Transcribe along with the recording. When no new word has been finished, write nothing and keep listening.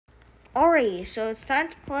Alright, so it's time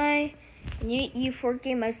to play a new eu4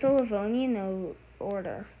 game as the Livonian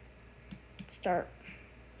order. Let's start.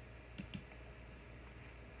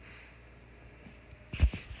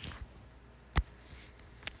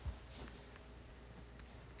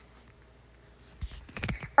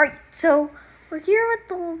 Alright, so we're here with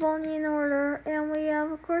the Livonian order, and we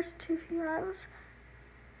have, of course, two rivals.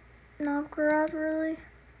 Novgorod, really.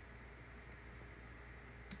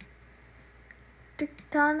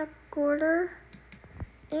 Tectonic order.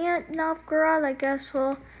 And Novgorod, I guess,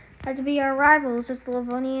 will have to be our rivals as the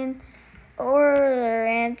Livonian order.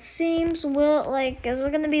 And it seems, is it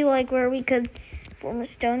going to be like where we could form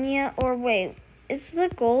Estonia? Or wait, is the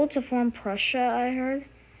goal to form Prussia, I heard?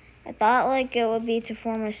 I thought it would be to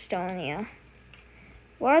form Estonia.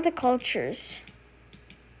 What are the cultures?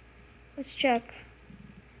 Let's check.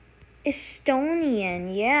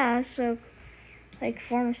 Estonian, yeah, so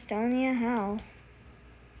form Estonia, how?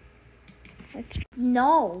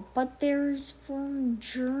 No, but there's form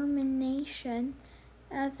Germanation.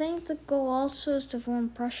 I think the goal also is to form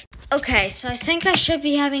Prussia. Okay, so I think I should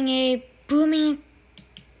be having a booming.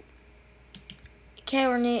 Okay,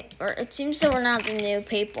 we're new, or it seems that we're not the new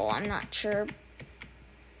people. I'm not sure.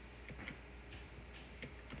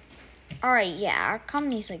 Alright, yeah, our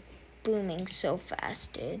company's booming so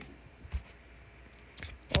fast, dude.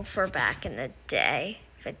 Well, for back in the day,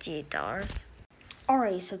 $58.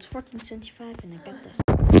 Alright, so it's $14.75, and I got this.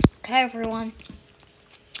 Okay, everyone.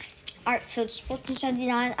 Alright, so it's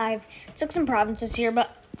 $14.79. I've took some provinces here, but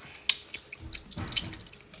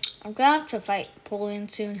I'm gonna have to fight Napoleon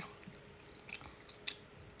soon.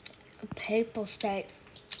 A papal state.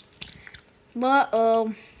 But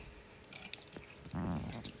I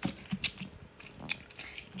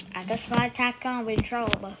guess if I attack them, I'll be in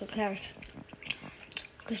trouble, but who cares?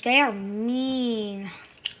 Because they are mean.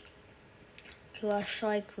 To us,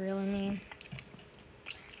 really mean.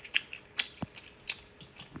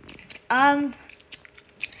 How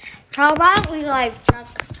about we check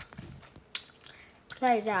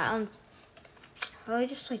like that? Really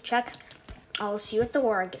just check. I'll see you at the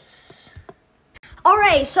war, I guess.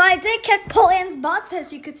 Alright, so I did kick Poland's butt,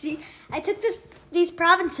 as you could see. I took these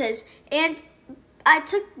provinces, and I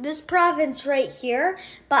took this province right here,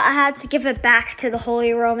 but I had to give it back to the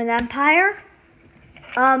Holy Roman Empire.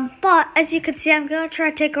 But as you can see, I'm gonna try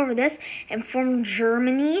to take over this and form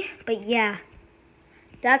Germany. But yeah,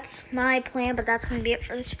 that's my plan, but that's gonna be it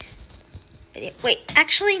for this video. Wait,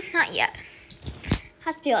 actually, not yet.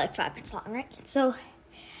 Has to be 5 minutes long, right? So,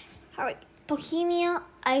 alright, Bohemia,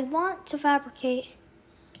 I want to fabricate.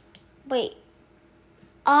 Wait,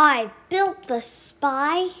 I built the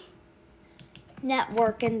spy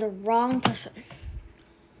network in the wrong person.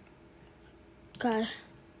 Okay.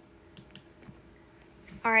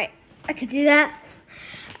 Alright, I could do that.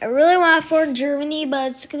 I really want to form Germany,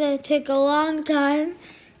 but it's gonna take a long time.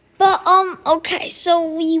 But, okay, so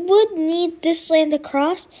we would need this land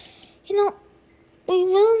across. We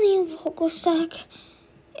will need a local stack.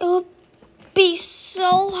 It would be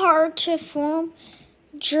so hard to form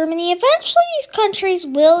Germany. Eventually, these countries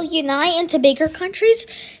will unite into bigger countries,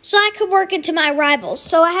 so I could work into my rivals.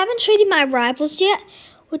 So I haven't treated my rivals yet,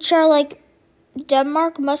 which are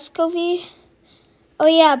Denmark, Muscovy. Oh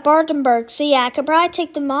yeah, Brandenburg. So yeah, I could probably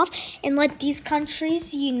take them off and let these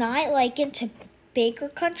countries unite into bigger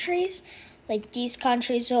countries. Like these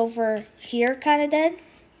countries over here kind of did.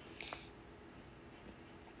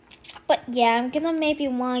 But yeah, I'm gonna maybe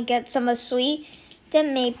want to get some of Sweden.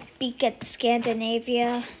 Then maybe get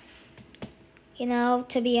Scandinavia.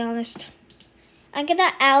 To be honest. I'm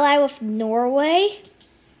gonna ally with Norway.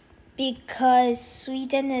 Because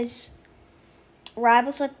Sweden is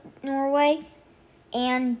rivals with Norway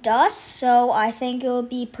and us, so I think it would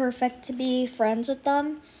be perfect to be friends with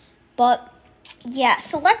them. But yeah,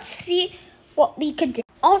 so let's see what we could do.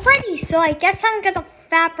 Alrighty, so I guess I'm gonna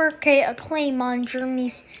fabricate a claim on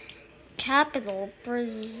Germany's capital,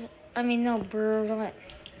 Brazil.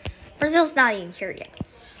 Brazil's not even here yet.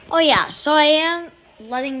 Oh yeah, so I am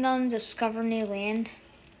letting them discover new land.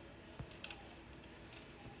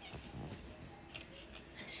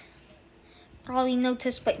 Probably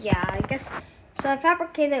noticed, but yeah, I guess. So I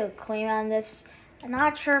fabricated a claim on this. I'm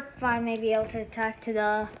not sure if I may be able to attack to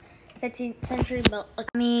the 15th century, but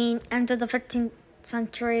end of the 15th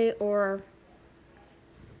century or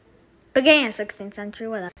beginning of 16th century,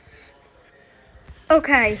 whatever.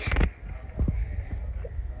 Okay.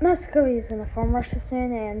 Muscovy is gonna form Russia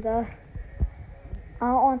soon, and I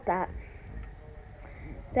don't want that.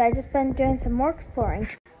 So I just been doing some more exploring.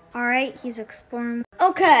 Alright, he's exploring.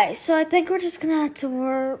 Okay, so I think we're just gonna have to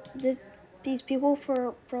war these people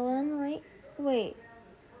for Berlin, right? Wait.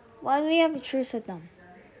 Why do we have a truce with them?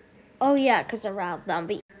 Oh yeah, because around them.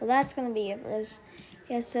 But well, that's gonna be it for this.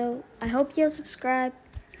 Yeah, so I hope you'll subscribe.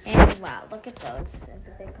 And wow, look at those. It's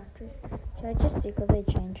a big countries. Should I just secretly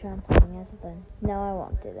change who I'm playing as then? No, I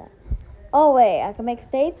won't do that. Oh wait, I can make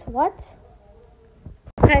states? What?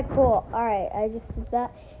 Okay, cool. Alright, I just did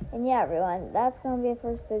that. And yeah, everyone, that's gonna be it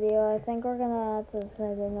for this video. I think we're gonna have to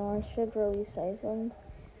say the North should release Iceland.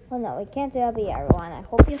 Well, no, we can't do that, but yeah, everyone, I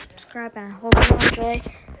hope you subscribe and I hope you enjoy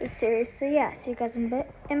this series. So yeah, see you guys in a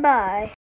bit, and bye.